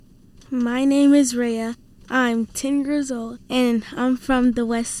My name is Rhea. I'm 10 years old and I'm from the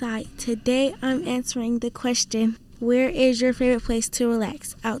West Side. Today I'm answering the question, where is your favorite place to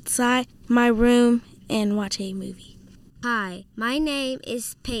relax? Outside, my room, and watch a movie. Hi, my name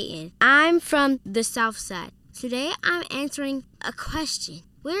is Peyton. I'm from the South Side. Today I'm answering a question.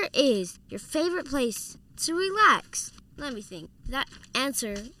 Where is your favorite place to relax? Let me think. That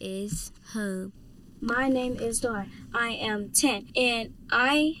answer is home. My name is Dar. I am 10 and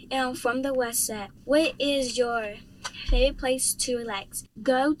I am from the West Side. What is your favorite place to relax?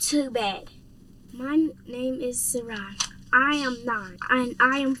 Go to bed. My name is Sarai. I am 9 and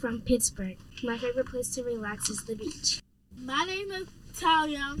I am from Pittsburgh. My favorite place to relax is the beach. My name is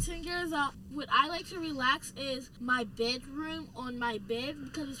Talia. I'm 10 years old. What I like to relax is my bedroom on my bed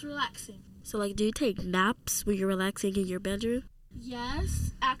because it's relaxing. So, do you take naps when you're relaxing in your bedroom?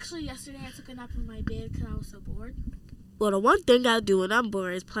 Yes. Actually, yesterday I took a nap in my bed because I was so bored. Well, the one thing I do when I'm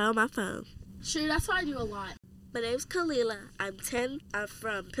bored is play on my phone. Sure, that's what I do a lot. My name's Kalila. I'm 10. I'm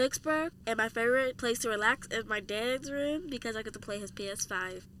from Pittsburgh. And my favorite place to relax is my dad's room because I get to play his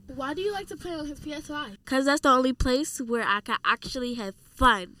PS5. Why do you like to play on his PS5? Because that's the only place where I can actually have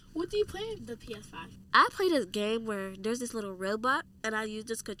fun. What do you play on the PS5? I play this game where there's this little robot and I use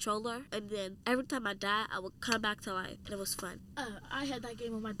this controller, and then every time I die, I would come back to life, and it was fun. I had that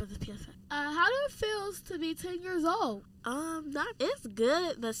game on my brother's PS5. How do it feel to be 10 years old? It's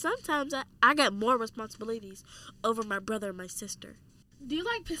good, but sometimes I get more responsibilities over my brother and my sister. Do you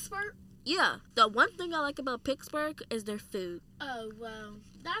like Pittsburgh? Yeah, the one thing I like about Pittsburgh is their food. Oh, well,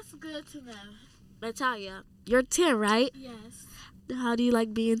 that's good to know. Natalia, you're 10, right? Yes. How do you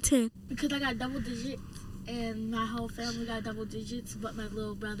like being 10? Because I got double digits, and my whole family got double digits, but my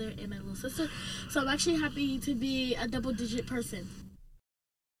little brother and my little sister. So I'm actually happy to be a double digit person.